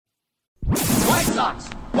White Sox!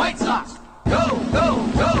 White Sox! Go, go,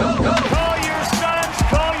 go, go, go! Call your sons,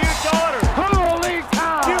 call your daughters. Holy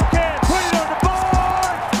cow! You can put it on the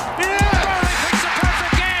board. Yeah! It's a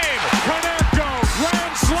perfect game. Konecko,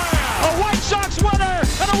 grand slam. A White Sox winner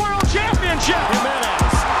and a world championship. Jimenez,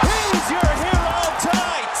 he's your hero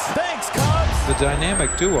tonight. Thanks, Cubs. The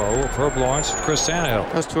dynamic duo of Herb Lawrence and Chris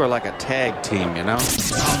Tannehill. Those two are like a tag team, you know?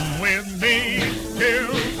 Come with me to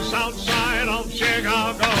the south side of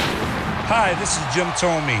Chicago. Hi, this is Jim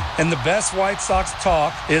Thome, and the best White Sox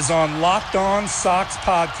talk is on Locked On Sox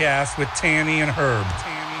podcast with Tanny and Herb.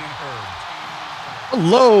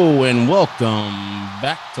 Hello and welcome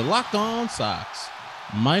back to Locked On Sox.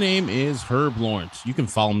 My name is Herb Lawrence. You can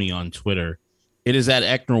follow me on Twitter. It is at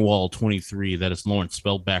Ecknerwall23. That is Lawrence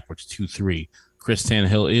spelled backwards 23. Chris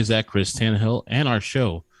Tannehill is at Chris Tannehill, and our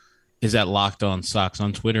show is at Locked On Sox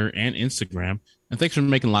on Twitter and Instagram. And thanks for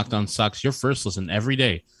making Locked On Sox your first listen every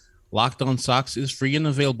day. Locked On Sox is free and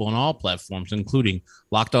available on all platforms, including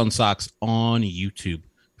Locked On Sox on YouTube.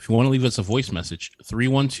 If you want to leave us a voice message,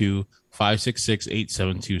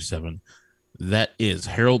 312-566-8727. That is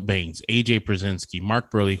Harold Baines, AJ Przinsky, Mark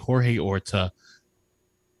Burley, Jorge Orta,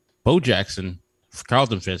 Bo Jackson,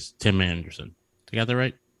 Carlton Fisk, Tim Anderson. Did I get that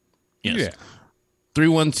right? Yes. Yeah.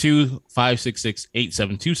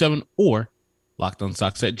 312-566-8727 or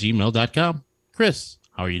lockedonsox@gmail.com. Chris,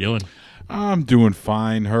 how are you doing? I'm doing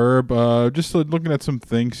fine, Herb. Just looking at some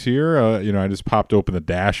things here. I just popped open the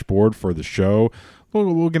dashboard for the show. We're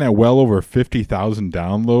looking at well over 50,000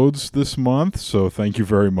 downloads this month. So thank you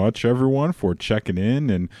very much, everyone, for checking in.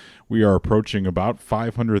 And we are approaching about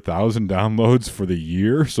 500,000 downloads for the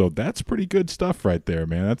year. So that's pretty good stuff right there,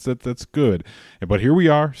 man. That's good. But here we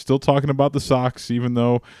are, still talking about the Sox, even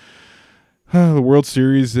though the World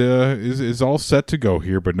Series is all set to go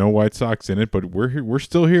here, but no White Sox in it. But we're here. We're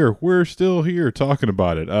still here. We're still here talking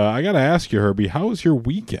about it. I got to ask you, Herbie, how was your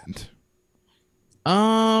weekend?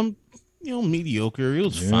 Mediocre. It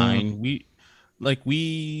was fine.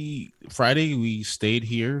 Friday we stayed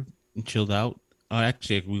here and chilled out.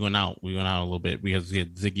 Actually, we went out. We went out a little bit because we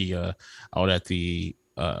had Ziggy out at the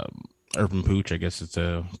Urban Pooch. I guess it's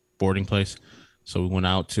a boarding place. So we went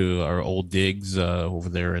out to our old digs over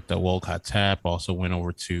there at the Walcott Tap. Also went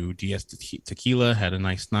over to DS Tequila, had a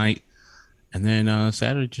nice night. And then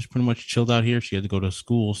Saturday just pretty much chilled out here. She had to go to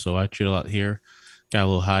school, so I chilled out here. Got a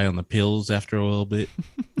little high on the pills after a little bit.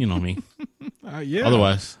 You know me. Yeah.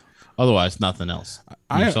 Otherwise, nothing else.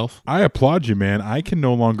 Yourself? I applaud you, man. I can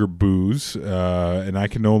no longer booze, and I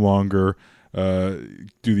can no longer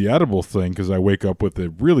do the edible thing because I wake up with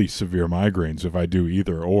really severe migraines if I do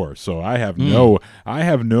either or. So I have no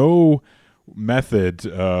method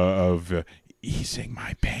of easing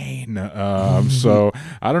my pain. So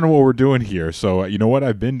I don't know what we're doing here. So you know what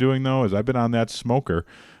I've been doing though is I've been on that smoker,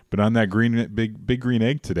 been on that big green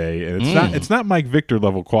egg today, and it's not Mike Victor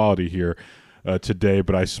level quality here. Today,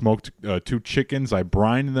 but I smoked 2 chickens. I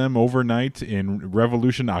brined them overnight in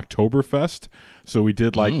Revolution Oktoberfest. So we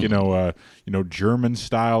did German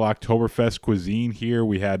style Oktoberfest cuisine here.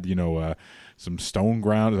 We had some stone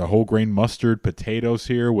ground, a whole grain mustard, potatoes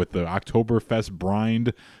here with the Oktoberfest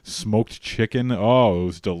brined smoked chicken. Oh, it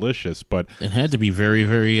was delicious. But it had to be very,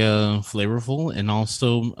 very flavorful and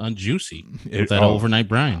also juicy with that overnight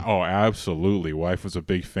brine. Oh, absolutely. Wife was a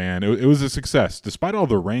big fan. It was a success. Despite all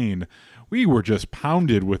the rain, we were just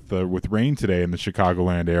pounded with rain today in the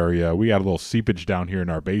Chicagoland area. We had a little seepage down here in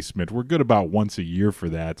our basement. We're good about once a year for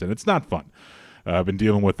that, and it's not fun. I've been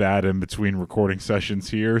dealing with that in between recording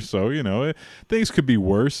sessions here, so, things could be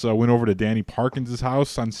worse. I went over to Danny Parkins'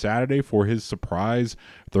 house on Saturday for his surprise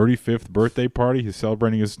 35th birthday party. He's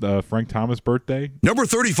celebrating his Frank Thomas birthday. Number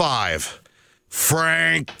 35,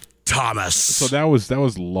 Frank Thomas. So that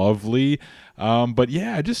was lovely. But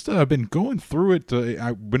yeah, I just been going through it.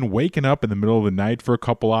 I've been waking up in the middle of the night for a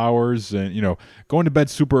couple hours and, going to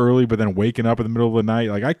bed super early, but then waking up in the middle of the night.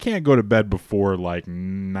 Like, I can't go to bed before like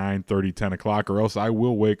 9:30, 10 o'clock, or else I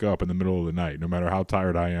will wake up in the middle of the night, no matter how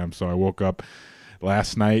tired I am. So I woke up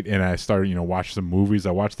last night and I started, watch some movies.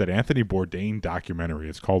 I watched that Anthony Bourdain documentary.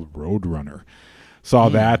 It's called Roadrunner. Saw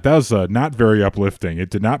that. That was not very uplifting.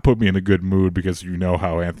 It did not put me in a good mood because you know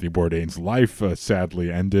how Anthony Bourdain's life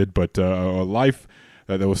sadly ended, but a life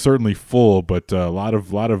that was certainly full, but a lot of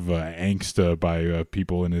angst by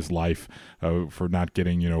people in his life. for not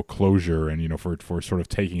getting closure and for sort of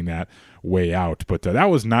taking that way out. But that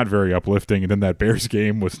was not very uplifting, and then that Bears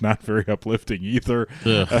game was not very uplifting either.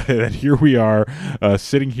 And here we are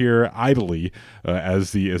sitting here idly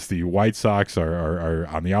as the White Sox are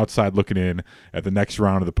on the outside looking in at the next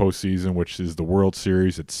round of the postseason, which is the World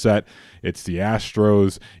Series. It's set. It's the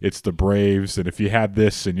Astros. It's the Braves. And if you had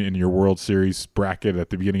this in your World Series bracket at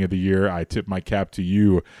the beginning of the year, I tip my cap to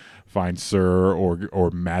you, fine sir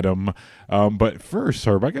or madam. But first,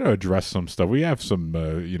 Herb, I got to address some stuff. We have some,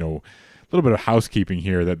 little bit of housekeeping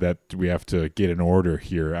here that we have to get in order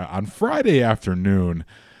here. On Friday afternoon,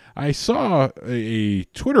 I saw a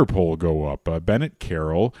Twitter poll go up. Bennett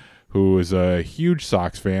Carroll, who is a huge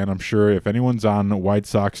Sox fan, I'm sure if anyone's on White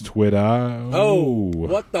Sox Twitter. Oh,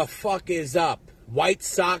 what the fuck is up? White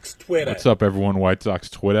Sox Twitter. What's up, everyone? White Sox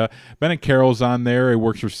Twitter. Bennett Carroll's on there. He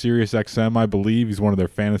works for SiriusXM, I believe. He's one of their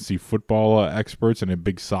fantasy football experts and a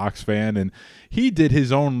big Sox fan. And he did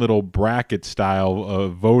his own little bracket style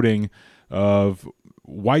of voting of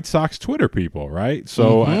White Sox Twitter people, right?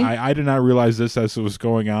 So I did not realize this as it was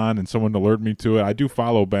going on, and someone alerted me to it. I do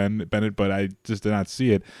follow Bennett, but I just did not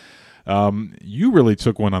see it. You really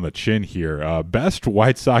took one on the chin here. Best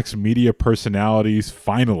White Sox media personalities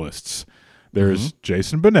finalists. There's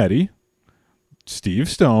Jason Benetti, Steve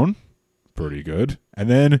Stone, pretty good, and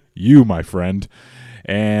then you, my friend.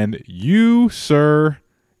 And you, sir,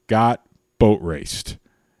 got boat raced.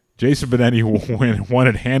 Jason Benetti won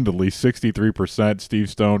it handily, 63%. Steve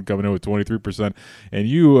Stone coming in with 23%. And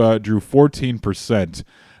you drew 14%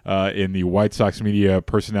 in the White Sox media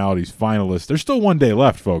personalities finalists. There's still one day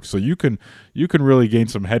left, folks, so you can really gain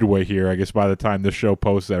some headway here. I guess by the time this show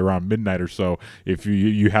posts at around midnight or so, if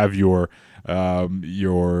you have your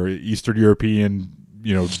Eastern European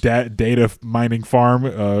data mining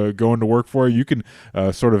farm going to work for you can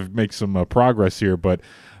sort of make some progress here. But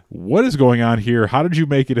what is going on here? How did you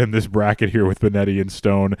make it in this bracket here with Benetti and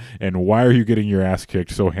Stone, and why are you getting your ass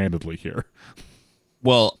kicked so handedly here?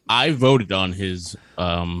 Well, I voted on his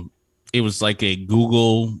it was like a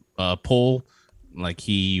Google poll. Like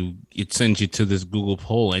it sends you to this Google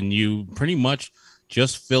poll, and you pretty much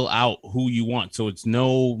just fill out who you want. So it's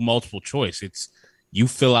no multiple choice. It's you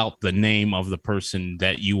fill out the name of the person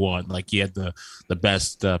that you want. Like you had the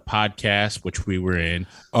best podcast, which we were in.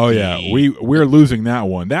 Oh yeah, we're losing that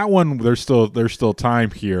one. That one, there's still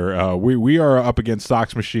time here. We are up against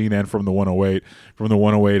Sox Machine and From the 108. From the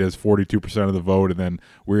 108 is 42% of the vote, and then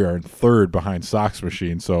we are in third behind Sox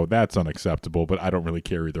Machine. So that's unacceptable. But I don't really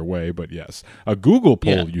care either way. But yes, a Google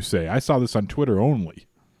poll, you say? I saw this on Twitter only.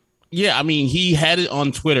 Yeah, I mean he had it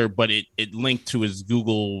on Twitter, but it linked to his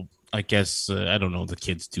Google. I guess I don't know. The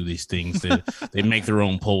kids do these things. They make their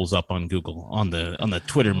own polls up on Google on the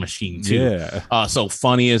Twitter machine too. Yeah. So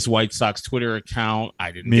funniest White Sox Twitter account.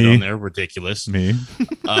 I didn't get on there. Ridiculous. Me.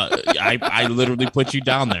 I literally put you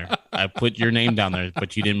down there. I put your name down there,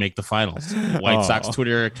 but you didn't make the finals. White Sox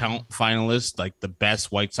Twitter account finalist, like the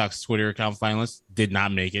best White Sox Twitter account finalist, did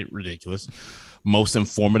not make it. Ridiculous. Most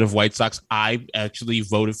informative White Sox. I actually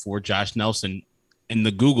voted for Josh Nelson in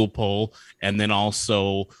the Google poll, and then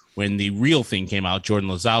also when the real thing came out, Jordan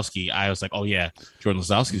Lazowski, I was like, oh yeah, Jordan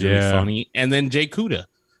Lazowski's really funny. And then Jay Kuda,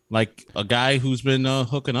 like a guy who's been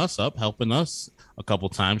hooking us up, helping us a couple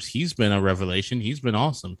times. He's been a revelation. He's been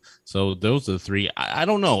awesome. So those are the three. I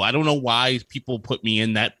don't know. I don't know why people put me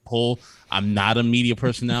in that poll. I'm not a media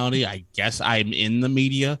personality. I guess I'm in the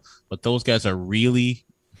media, but those guys are really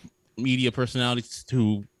media personalities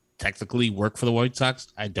who technically work for the White Sox.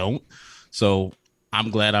 I don't. So I'm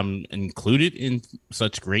glad I'm included in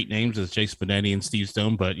such great names as Jason Benetti and Steve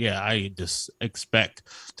Stone. But yeah, I just expect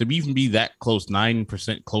to even be that close,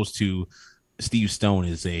 9% close to Steve Stone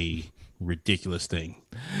is a ridiculous thing.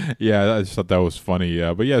 Yeah, I just thought that was funny.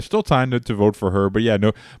 But yeah, still time to vote for her. But yeah,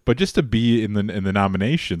 no, but just to be in the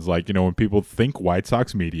nominations, like, when people think White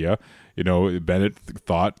Sox media, Bennett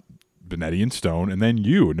thought Benetti and Stone, and then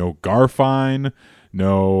Garfine.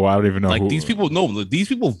 No, I don't even know. Like these people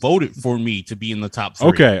voted for me to be in the top 3.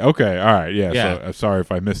 Okay, all right, yeah. So I'm sorry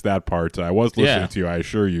if I missed that part. I was listening to you, I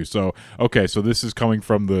assure you. So okay, so this is coming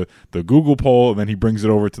from the Google poll, and then he brings it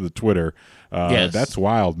over to the Twitter. Yes. That's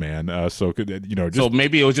wild, man. So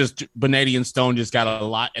maybe it was just Benetti and Stone just got a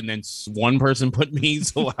lot, and then one person put me,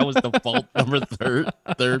 so I was default number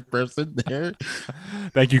third person there.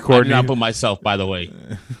 Thank you, Courtney. I did not put myself, by the way.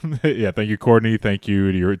 Yeah, thank you, Courtney. Thank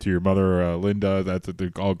you to your mother, Linda. That's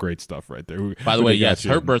all great stuff right there. By the way, yes,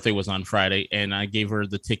 her birthday was on Friday, and I gave her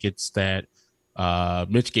the tickets that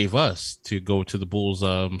Mitch gave us to go to the Bulls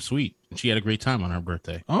suite. And she had a great time on her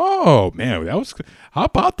birthday. Oh man, how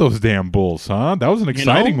about those damn Bulls, huh? That was an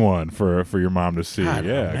exciting one for your mom to see. God,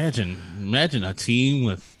 yeah, imagine a team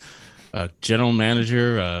with a general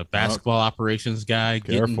manager, a basketball operations guy,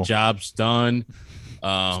 getting jobs done,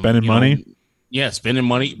 spending money. Spending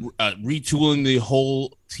money, retooling the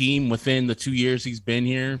whole team within the 2 years he's been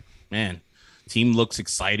here. Man, team looks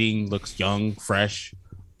exciting, looks young, fresh.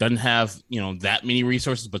 Doesn't have that many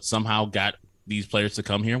resources, but somehow got these players to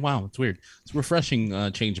come here. Wow, it's weird. It's a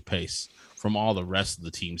refreshing change of pace from all the rest of the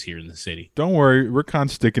teams here in the city. Don't worry, we're kind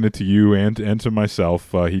of sticking it to you and to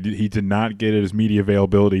myself. He did not get his media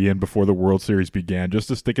availability in before the World Series began, just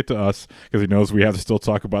to stick it to us, because he knows we have to still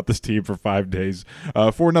talk about this team for 5 days,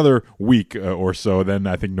 for another week or so. Then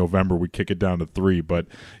I think November we kick it down to 3. But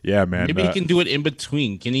yeah, man, maybe he can do it in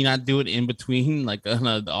between. Can he not do it in between, like on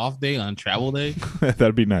an off day, on travel day?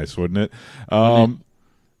 That'd be nice, wouldn't it?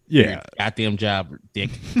 Yeah. Goddamn job, Dick.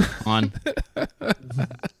 On.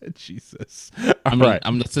 Jesus.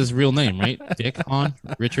 That's his real name, right? Dick on?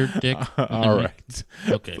 Richard Dick? All right.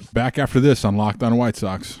 Okay. Back after this on Locked On White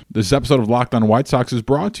Sox. This episode of Locked On White Sox is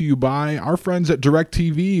brought to you by our friends at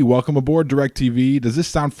DirecTV. Welcome aboard, DirecTV. Does this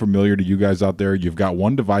sound familiar to you guys out there? You've got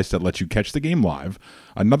one device that lets you catch the game live,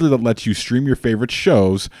 another that lets you stream your favorite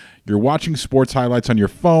shows. You're watching sports highlights on your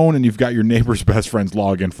phone, and you've got your neighbor's best friend's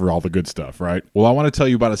login for all the good stuff, right? Well, I want to tell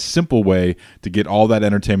you about a simple way to get all that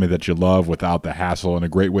entertainment that you love without the hassle, and a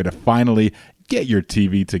great way to finally get your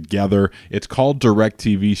TV together. It's called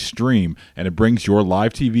DirecTV Stream, and it brings your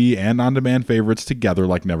live TV and on-demand favorites together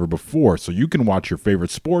like never before, so you can watch your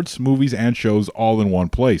favorite sports, movies, and shows all in one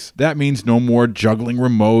place. That means no more juggling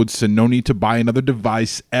remotes and no need to buy another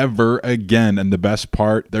device ever again. And the best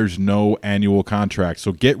part, there's no annual contract.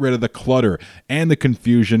 So get rid of the clutter and the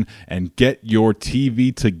confusion and get your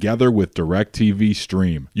TV together with DirecTV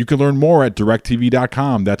Stream. You can learn more at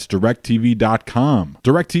directtv.com. That's directtv.com.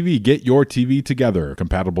 DirecTV, get your TV together.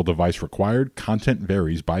 Compatible device required. Content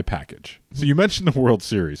varies by package. So you mentioned the World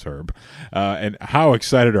Series, Herb, and how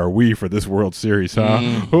excited are we for this World Series,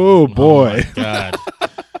 huh? Oh boy! Oh my God,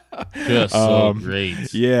 just so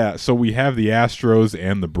great. Yeah, so we have the Astros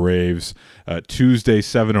and the Braves. Tuesday,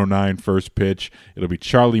 7:09 first pitch. It'll be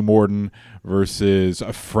Charlie Morton versus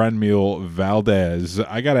Franmil Valdez.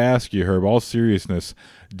 I got to ask you, Herb, all seriousness,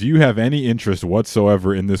 do you have any interest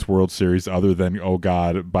whatsoever in this World Series other than, oh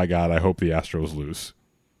God, by God, I hope the Astros lose?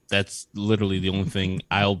 That's literally the only thing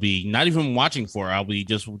I'll be not even watching for. I'll be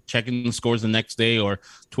just checking the scores the next day or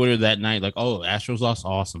Twitter that night. Like, oh, Astros lost.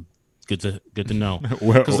 Awesome. Good to know.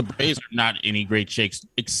 Because the Braves are not any great shakes,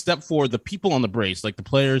 except for the people on the Braves, like the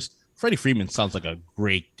players. Freddie Freeman sounds like a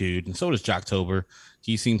great dude, and so does Jocktober.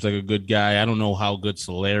 He seems like a good guy. I don't know how good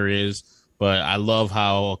Soler is, but I love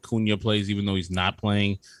how Acuna plays, even though he's not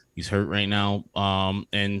playing. He's hurt right now,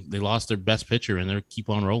 and they lost their best pitcher, and they keep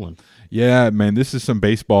on rolling. Yeah, man, this is some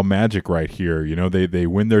baseball magic right here. You know, they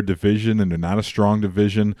win their division, and they're not a strong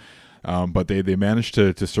division, but they managed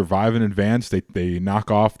to survive and advance. They knock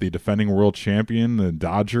off the defending world champion, the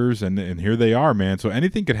Dodgers, and here they are, man. So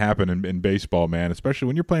anything could happen in baseball, man, especially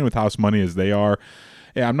when you're playing with house money as they are.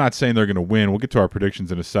 Yeah, I'm not saying they're going to win. We'll get to our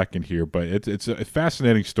predictions in a second here, but it's a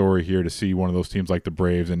fascinating story here to see one of those teams like the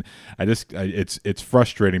Braves, and it's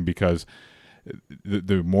frustrating because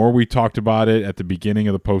the more we talked about it at the beginning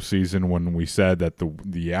of the postseason when we said that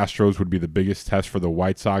the Astros would be the biggest test for the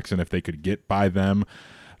White Sox, and if they could get by them,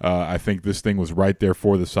 I think this thing was right there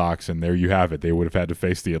for the Sox, and there you have it. They would have had to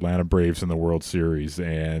face the Atlanta Braves in the World Series,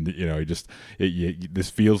 and you know, this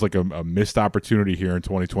feels like a missed opportunity here in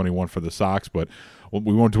 2021 for the Sox, but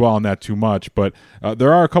we won't dwell on that too much. But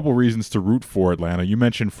there are a couple reasons to root for Atlanta. You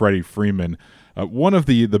mentioned Freddie Freeman, one of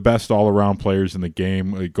the best all-around players in the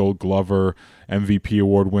game, a Gold Glover, MVP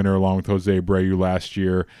award winner along with Jose Abreu last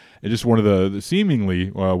year, and just one of the seemingly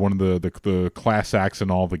one of the class acts in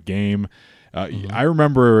all the game. I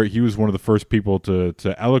remember he was one of the first people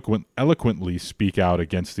to eloquently speak out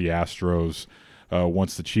against the Astros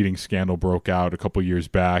once the cheating scandal broke out a couple years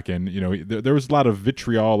back. And, you know, there was a lot of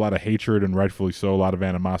vitriol, a lot of hatred, and rightfully so, a lot of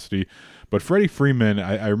animosity. But Freddie Freeman,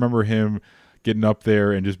 I remember him getting up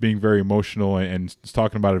there and just being very emotional and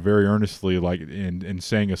talking about it very earnestly, like and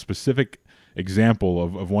saying a specific example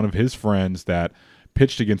of one of his friends that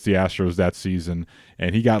pitched against the Astros that season,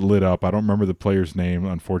 and he got lit up. I don't remember the player's name,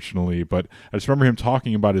 unfortunately, but I just remember him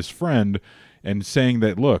talking about his friend and saying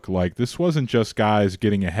that, look, like, this wasn't just guys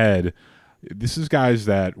getting ahead. This is guys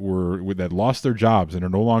that lost their jobs and are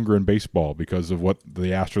no longer in baseball because of what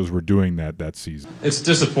the Astros were doing that season. It's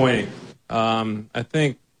disappointing. I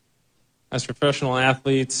think as professional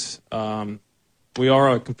athletes, we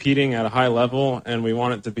are competing at a high level, and we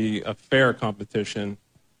want it to be a fair competition.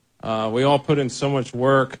 We all put in so much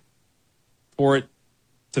work for it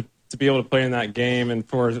to be able to play in that game, and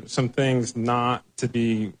for some things not to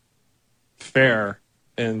be fair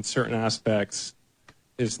in certain aspects.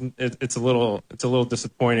 It's a little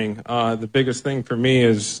disappointing. The biggest thing for me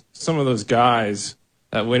is some of those guys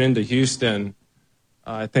that went into Houston.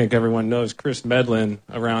 I think everyone knows Chris Medlin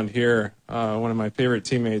around here, one of my favorite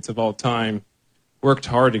teammates of all time. Worked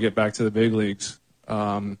hard to get back to the big leagues.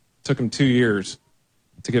 Took him 2 years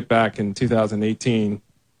to get back in 2018,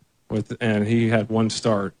 and he had one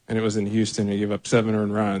start, and it was in Houston. He gave up 7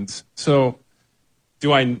 earned runs. So.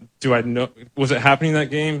 Do I know? Was it happening that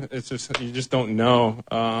game? It's just you just don't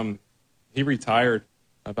know. He retired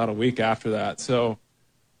about a week after that, so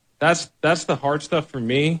that's the hard stuff for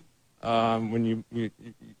me. When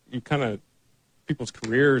you kind of people's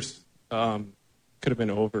careers could have been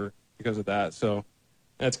over because of that. So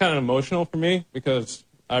it's kind of emotional for me because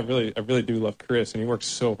I really do love Chris, and he works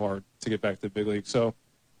so hard to get back to the big league. So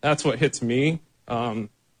that's what hits me.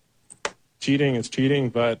 Cheating is cheating,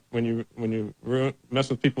 but when you mess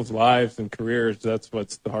with people's lives and careers, that's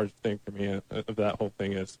what's the hardest thing for me of that whole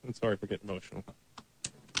thing is. I'm sorry for getting emotional.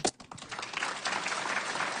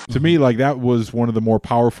 To me, like, that was one of the more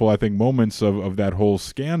powerful, I think, moments of that whole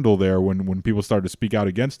scandal there when people started to speak out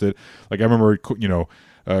against it. Like, I remember,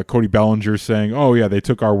 Cody Bellinger saying, "Oh yeah, they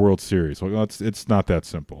took our World Series." Well, it's not that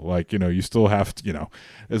simple. Like, you still have to,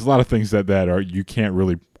 there's a lot of things that are you can't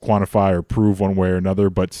really quantify or prove one way or another.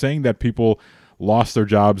 But saying that people lost their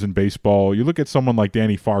jobs in baseball, you look at someone like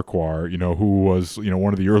Danny Farquhar, who was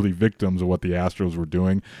one of the early victims of what the Astros were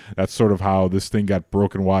doing. That's sort of how this thing got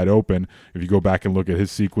broken wide open. If you go back and look at his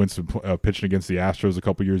sequence of pitching against the Astros a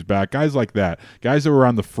couple years back, guys like that, guys that were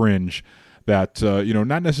on the fringe. That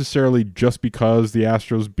not necessarily just because the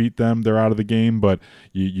Astros beat them, they're out of the game, but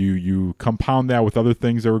you compound that with other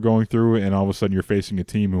things they were going through, and all of a sudden you're facing a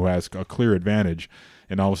team who has a clear advantage,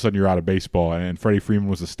 and all of a sudden you're out of baseball. And Freddie Freeman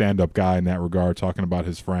was a stand-up guy in that regard, talking about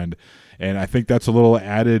his friend, and I think that's a little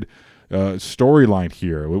added storyline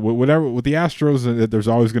here. With the Astros, there's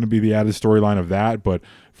always going to be the added storyline of that, but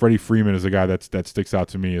Freddie Freeman is a guy that sticks out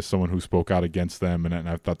to me as someone who spoke out against them, and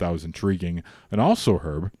I thought that was intriguing. And also,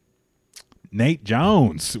 Herb, Nate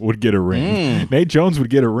Jones would get a ring. Nate Jones would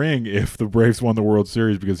get a ring if the Braves won the World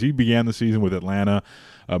Series because he began the season with Atlanta,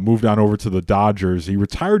 moved on over to the Dodgers. He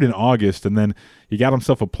retired in August, and then he got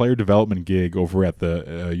himself a player development gig over at the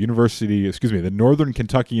the Northern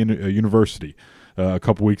Kentucky University a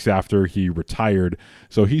couple weeks after he retired.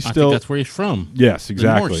 So I think that's where he's from. Yes,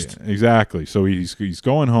 exactly. So he's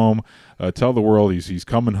going home. Tell the world he's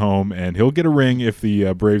coming home, and he'll get a ring if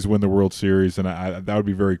the Braves win the World Series, and that would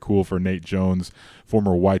be very cool for Nate Jones,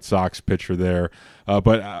 former White Sox pitcher there.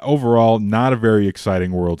 But overall, not a very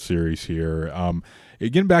exciting World Series here.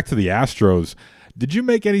 Getting back to the Astros, did you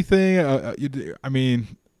make anything?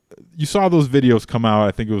 You saw those videos come out,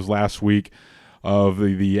 I think it was last week, of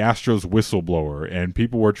the Astros whistleblower, and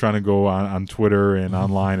people were trying to go on Twitter and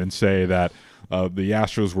online and say that the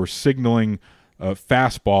Astros were signaling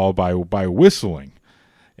fastball by whistling.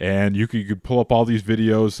 And you could pull up all these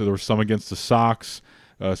videos. So there were some against the Sox,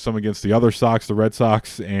 some against the other Sox, the Red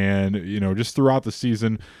Sox, and just throughout the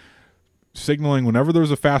season, signaling whenever there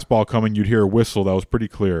was a fastball coming, you'd hear a whistle that was pretty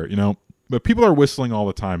clear. But people are whistling all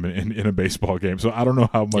the time in a baseball game, so I don't know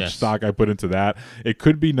how much stock I put into that. It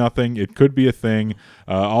could be nothing. It could be a thing.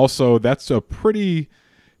 Also, that's a pretty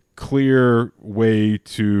clear way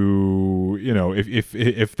to,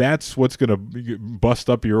 if that's what's going to bust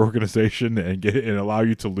up your organization and allow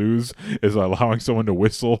you to lose, is allowing someone to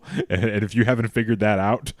whistle. And if you haven't figured that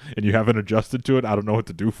out and you haven't adjusted to it, I don't know what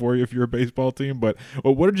to do for you if you're a baseball team. But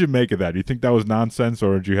what did you make of that? Do you think that was nonsense,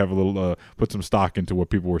 or did you have a little put some stock into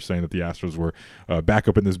what people were saying, that the Astros were back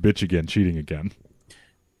up in this bitch again, cheating again?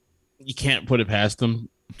 You can't put it past them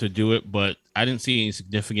to do it, but I didn't see any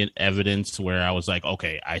significant evidence where I was like,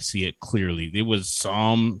 okay, I see it clearly. There was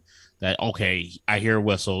some that, okay, I hear a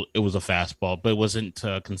whistle, it was a fastball, but it wasn't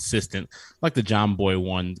consistent, like the John Boy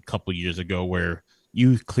one a couple years ago, where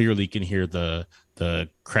you clearly can hear the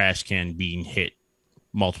crash can being hit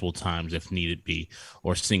multiple times if needed be,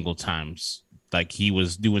 or single times. Like, he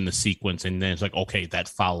was doing the sequence, and then it's like, okay, that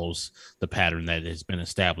follows the pattern that has been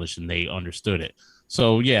established, and they understood it.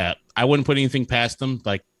 So, yeah, I wouldn't put anything past them.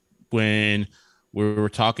 Like, when we were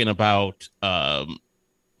talking about, what's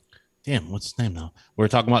his name now? We were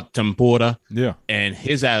talking about Tempura and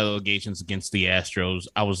his allegations against the Astros.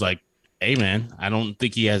 I was like, hey, man, I don't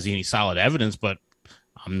think he has any solid evidence, but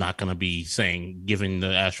I'm not going to be giving the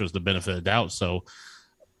Astros the benefit of the doubt. So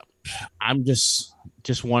I'm just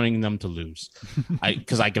wanting them to lose.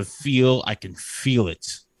 Because I can feel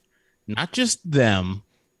it. Not just them,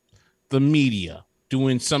 the media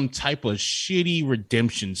doing some type of shitty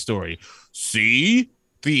redemption story. See,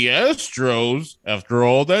 the Astros, after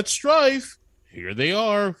all that strife, here they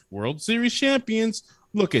are, World Series champions.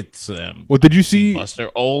 Look at them. Well, did you see Buster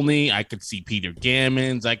Olney? I could see Peter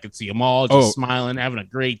Gammons. I could see them all just smiling, having a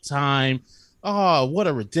great time. Oh, what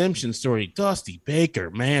a redemption story. Dusty Baker,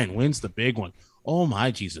 man, wins the big one. Oh,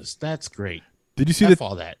 my Jesus. That's great. Did you see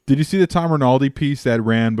all that? Did you see the Tom Rinaldi piece that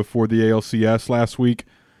ran before the ALCS last week?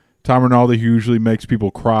 Tom Rinaldi, who usually makes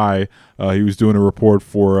people cry, he was doing a report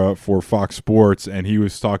for Fox Sports, and he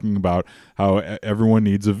was talking about how everyone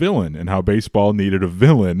needs a villain and how baseball needed a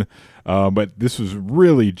villain. But this was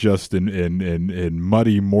really just in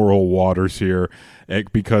muddy moral waters here,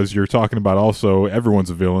 because you're talking about also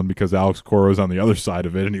everyone's a villain because Alex Cora is on the other side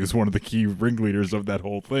of it, and he was one of the key ringleaders of that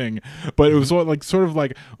whole thing. But it was sort of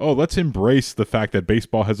like, oh, let's embrace the fact that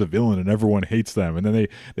baseball has a villain and everyone hates them. And then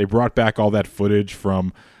they brought back all that footage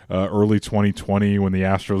from early 2020 when the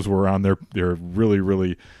Astros were on their really,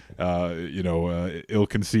 really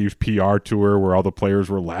ill-conceived PR tour where all the players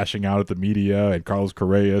were lashing out at the media, and Carlos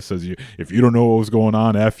Correa says, if you don't know what was going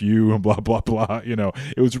on, F you, and blah, blah, blah.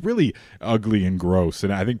 It was really ugly and gross.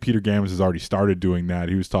 And I think Peter Gammons has already started doing that.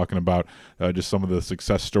 He was talking about just some of the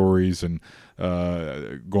success stories and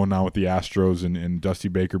going on with the Astros and Dusty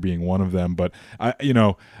Baker being one of them. But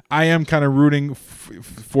I am kind of rooting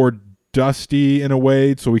for Dusty in a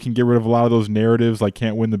way, so we can get rid of a lot of those narratives like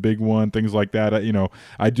can't win the big one, things like that.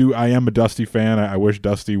 I am a Dusty fan. I wish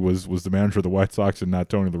Dusty was the manager of the White Sox and not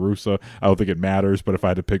Tony La Russa. I don't think it matters, but if I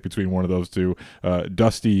had to pick between one of those two,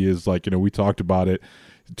 Dusty is we talked about it.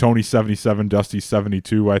 Tony's 77, Dusty's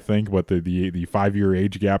 72, I think, but the 5-year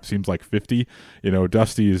age gap seems like 50.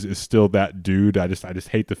 Dusty is still that dude. I just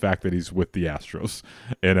hate the fact that he's with the Astros.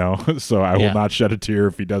 So I will not shed a tear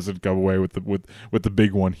if he doesn't come away with the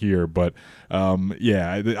big one here. But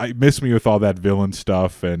I miss me with all that villain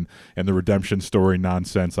stuff and the redemption story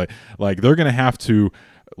nonsense. Like they're gonna have to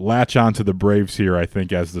latch on to the Braves here, I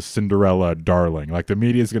think, as the Cinderella darling. Like the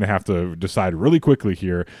media is going to have to decide really quickly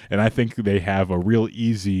here, and I think they have a real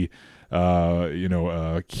easy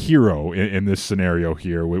hero in this scenario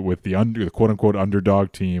here with the quote-unquote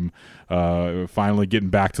underdog team finally getting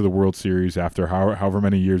back to the World Series after however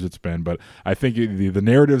many years it's been. But I think the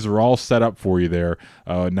narratives are all set up for you there.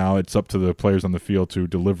 Now it's up to the players on the field to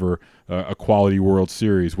deliver a quality World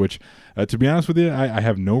Series, which, to be honest with you, I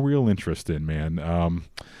have no real interest in, man.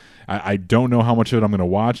 I don't know how much of it I'm going to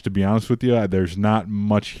watch, to be honest with you. There's not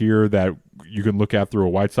much here that you can look at through a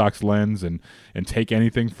White Sox lens and take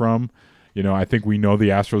anything from. I think we know the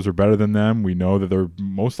Astros are better than them. We know that they're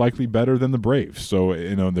most likely better than the Braves. So,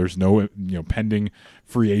 there's no, pending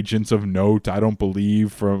free agents of note, I don't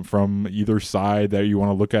believe, from either side that you want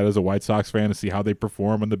to look at as a White Sox fan to see how they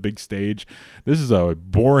perform on the big stage. This is a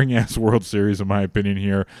boring-ass World Series, in my opinion,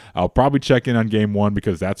 here. I'll probably check in on Game 1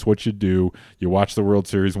 because that's what you do. You watch the World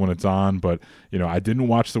Series when it's on, but, I didn't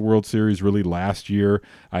watch the World Series really last year.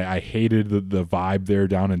 I hated the vibe there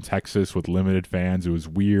down in Texas with limited fans. It was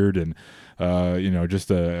weird and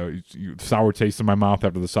just a sour taste in my mouth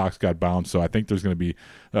after the Sox got bounced. So I think there's going to be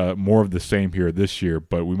more of the same here this year,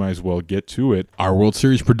 but we might as well get to it. Our World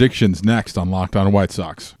Series predictions next on Locked On White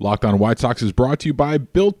Sox. Locked On White Sox is brought to you by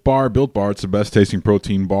Built Bar. Built Bar, it's the best tasting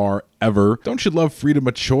protein bar ever. Don't you love freedom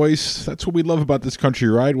of choice? That's what we love about this country,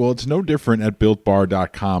 right? Well, it's no different at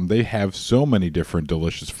BuiltBar.com. They have so many different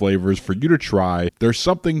delicious flavors for you to try. There's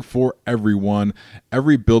something for everyone.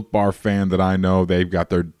 Every Built Bar fan that I know, they've got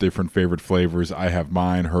their different favorite flavors. I have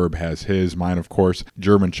mine. Herb has his. Mine, of course,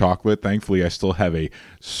 German chocolate. Thankfully, I still have a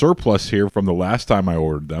surplus here from the last time I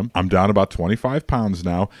ordered them. I'm down about 25 pounds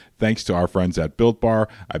now, thanks to our friends at Built Bar.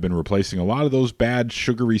 I've been replacing a lot of those bad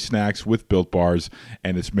sugary snacks with Built Bars,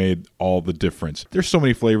 and it's made all the difference. There's so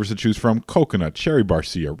many flavors to choose from: coconut, cherry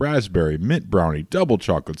barcia, raspberry, mint brownie, double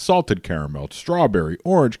chocolate, salted caramel, strawberry,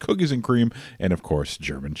 orange, cookies and cream, and of course,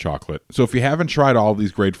 German chocolate. So if you haven't tried all of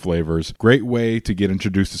these great flavors, great way to get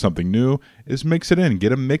introduced to something new is mix it in.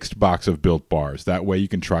 Get a mixed box of Built Bars. That way you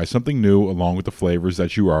can try something new along with the flavors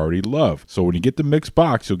that you already love. So when you get the mixed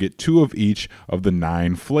box, you'll get 2 of each of the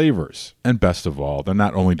 9 flavors. And best of all, they're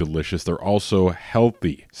not only delicious, they're also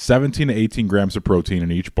healthy. 17 to 18 grams of protein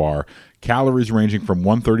in each bar, calories ranging from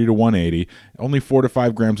 130 to 180, only 4 to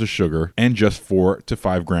 5 grams of sugar, and just 4 to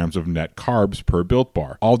 5 grams of net carbs per Built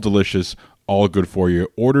Bar. All delicious, all good for you.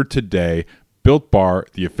 Order today. Built Bar,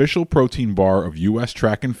 the official protein bar of U.S.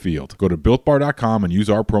 Track and Field. Go to BuiltBar.com and use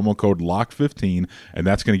our promo code LOCKED15, and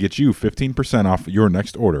that's going to get you 15% off your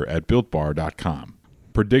next order at BuiltBar.com.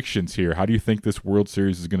 predictions here. How do you think this World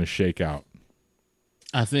Series is going to shake out?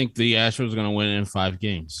 I think the Astros are going to win in 5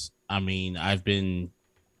 games. I mean, I've been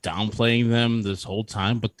downplaying them this whole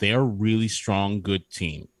time, but they're a really strong, good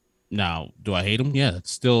team. Now, do I hate them? Yeah,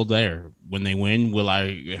 it's still there. When they win, will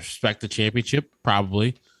I respect the championship?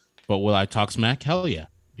 Probably. But will I talk smack? Hell yeah.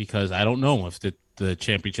 Because I don't know if the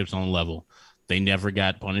championship's on level. They never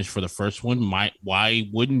got punished for the first one. Why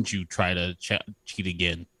wouldn't you try to cheat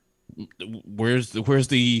again? Where's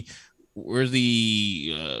the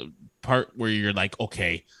part where you're like,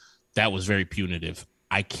 okay, that was very punitive.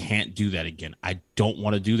 I can't do that again. I don't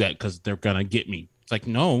want to do that because they're gonna get me. It's like,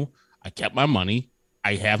 no, I kept my money.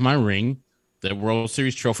 I have my ring. The World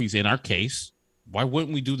Series trophy's in our case. Why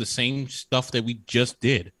wouldn't we do the same stuff that we just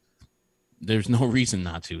did? There's no reason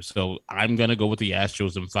not to. So I'm going to go with the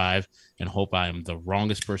Astros in 5 and hope I am the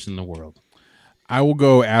wrongest person in the world. I will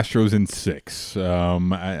go Astros in 6.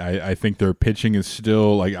 I think their pitching is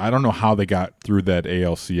still, like, I don't know how they got through that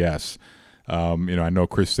ALCS. I know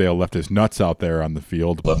Chris Sale left his nuts out there on the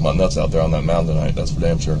field. Left my nuts out there on that mound tonight. That's for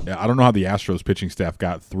damn sure. I don't know how the Astros pitching staff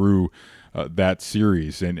got through that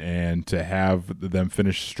series and to have them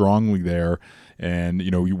finish strongly there. And,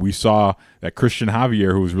 we saw that Christian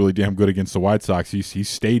Javier, who was really damn good against the White Sox, he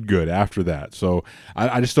stayed good after that. So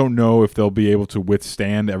I just don't know if they'll be able to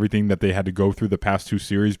withstand everything that they had to go through the past 2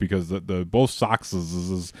 series, because the both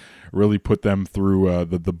Soxes really put them through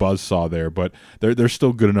the buzzsaw there. But they're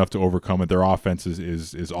still good enough to overcome it. Their offense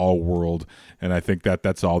is all world, and I think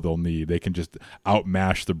that's all they'll need. They can just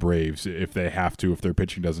outmash the Braves if they have to, if their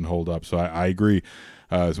pitching doesn't hold up. So I agree.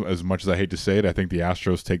 As much as I hate to say it, I think the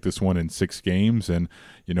Astros take this one in 6 games, and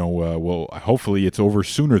well, hopefully it's over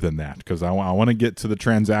sooner than that, because I want to get to the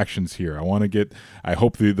transactions here. I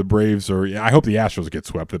hope the Braves I hope the Astros get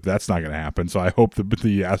swept. If that's not going to happen, so I hope the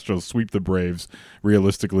Astros sweep the Braves.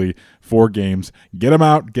 Realistically, 4 games, get them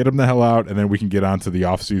out, get them the hell out, and then we can get on to the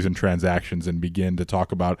offseason transactions and begin to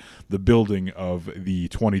talk about the building of the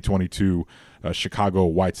 2022 Chicago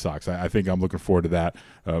White Sox. I think I'm looking forward to that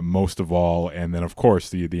most of all, and then of course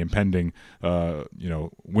the impending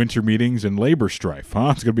winter meetings and labor strife.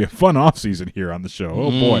 It's going to be a fun offseason here on the show.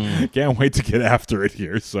 Oh boy, can't wait to get after it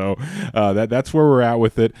here. So that's where we're at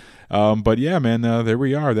with it. But yeah, man, there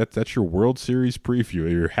we are. That's your World Series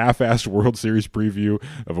preview, your half-assed World Series preview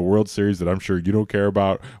of a World Series that I'm sure you don't care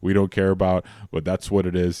about, we don't care about, but that's what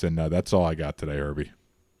it is, and that's all I got today, Herbie.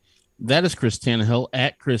 That is Chris Tannehill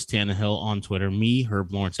at Chris Tannehill on Twitter. Me,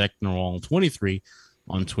 Herb Lawrence Ecknerwall 23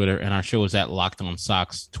 on Twitter, and our show is at Locked On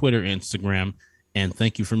Sox, Twitter, Instagram. And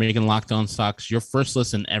thank you for making Locked On Sox your first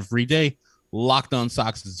listen every day. Locked On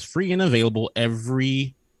Sox is free and available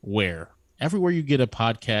everywhere. Everywhere you get a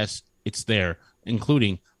podcast, it's there,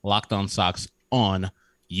 including Locked On Sox on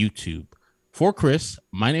YouTube. For Chris,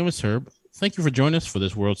 my name is Herb. Thank you for joining us for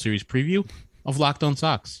this World Series preview of Locked On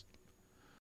Sox.